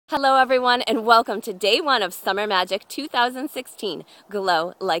Hello everyone and welcome to day one of Summer Magic 2016,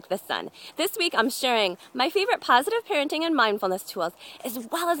 Glow Like the Sun. This week I'm sharing my favorite positive parenting and mindfulness tools as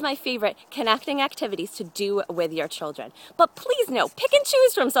well as my favorite connecting activities to do with your children. But please know, pick and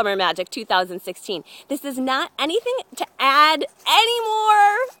choose from Summer Magic 2016. This is not anything to add any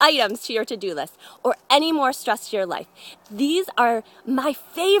more items to your to-do list or any more stress to your life. These are my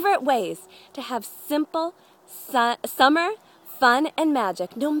favorite ways to have simple summer fun and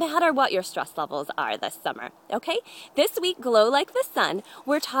magic, no matter what your stress levels are this summer, okay? This week, Glow Like the Sun,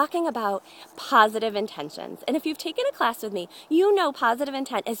 we're talking about positive intentions. And if you've taken a class with me, you know positive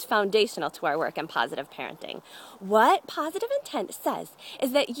intent is foundational to our work in positive parenting. What positive intent says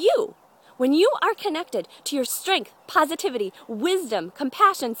is that when you are connected to your strength, positivity, wisdom,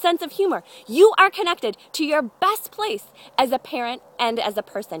 compassion, sense of humor, you are connected to your best place as a parent and as a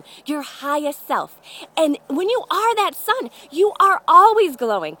person, your highest self. And when you are that sun, you are always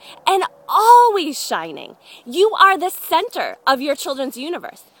glowing and always shining. You are the center of your children's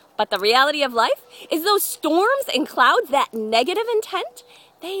universe. But the reality of life is those storms and clouds, that negative intent,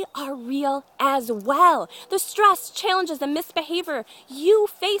 they are real as well. The stress, challenges, and misbehavior you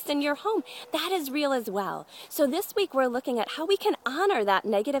face in your home, that is real as well. So this week we're looking at how we can honor that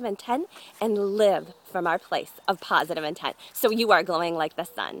negative intent and live from our place of positive intent so you are glowing like the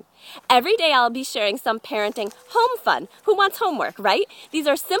sun. Every day I'll be sharing some parenting home fun. Who wants homework, right? These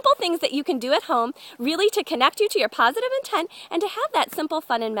are simple things that you can do at home really to connect you to your positive intent and to have that simple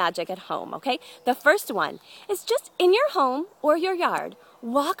fun and magic at home, okay? The first one is just in your home or your yard.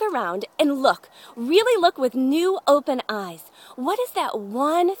 Walk around and really look with new open eyes. What is that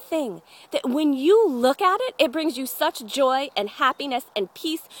one thing that when you look at it, it brings you such joy and happiness and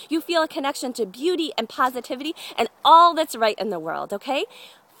peace? You feel a connection to beauty and positivity and all that's right in the world, okay?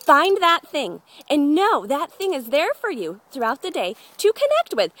 Find that thing and know that thing is there for you throughout the day to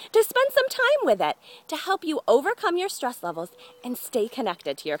connect with, to spend some time with it, to help you overcome your stress levels and stay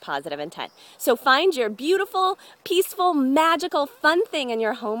connected to your positive intent. So find your beautiful, peaceful, magical, fun thing in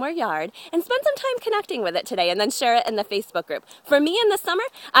your home or yard and spend some time connecting with it today and then share it in the Facebook group. For me in the summer,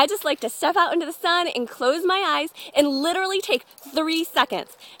 I just like to step out into the sun and close my eyes and literally take 3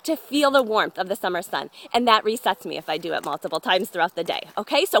 seconds to feel the warmth of the summer sun. And that resets me if I do it multiple times throughout the day,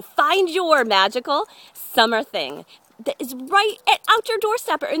 okay? So find your magical summer thing that is right out your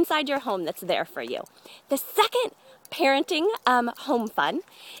doorstep or inside your home that's there for you. The second parenting home fun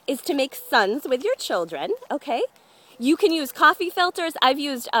is to make suns with your children, okay? You can use coffee filters. I've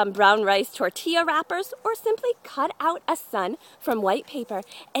used brown rice tortilla wrappers or simply cut out a sun from white paper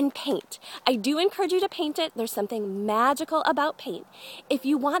and paint. I do encourage you to paint it. There's something magical about paint. If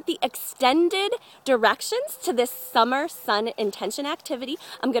you want the extended directions to this summer sun intention activity,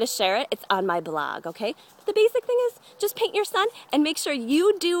 I'm going to share it. It's on my blog, okay? But the basic thing is just paint your sun and make sure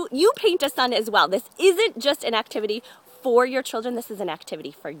you paint a sun as well. This isn't just an activity for your children, this is an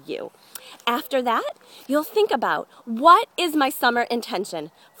activity for you. After that, you'll think about, what is my summer intention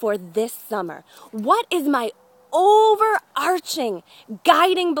for this summer? What is my overarching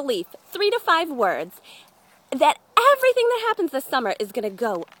guiding belief, 3 to 5 words, that everything that happens this summer is going to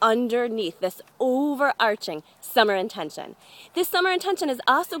go underneath this overarching summer intention. This summer intention is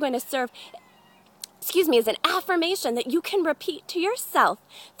also going to serve as an affirmation that you can repeat to yourself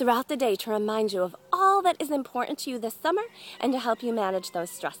throughout the day to remind you of all that is important to you this summer and to help you manage those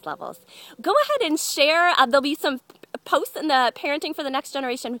stress levels. Go ahead and share. There'll be some posts in the Parenting for the Next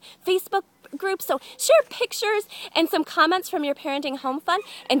Generation Facebook group, so share pictures and some comments from your parenting home fun.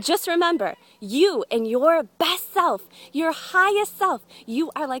 And just remember, you and your best self, your highest self,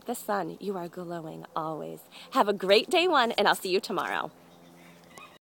 you are like the sun. You are glowing always. Have a great day one, and I'll see you tomorrow.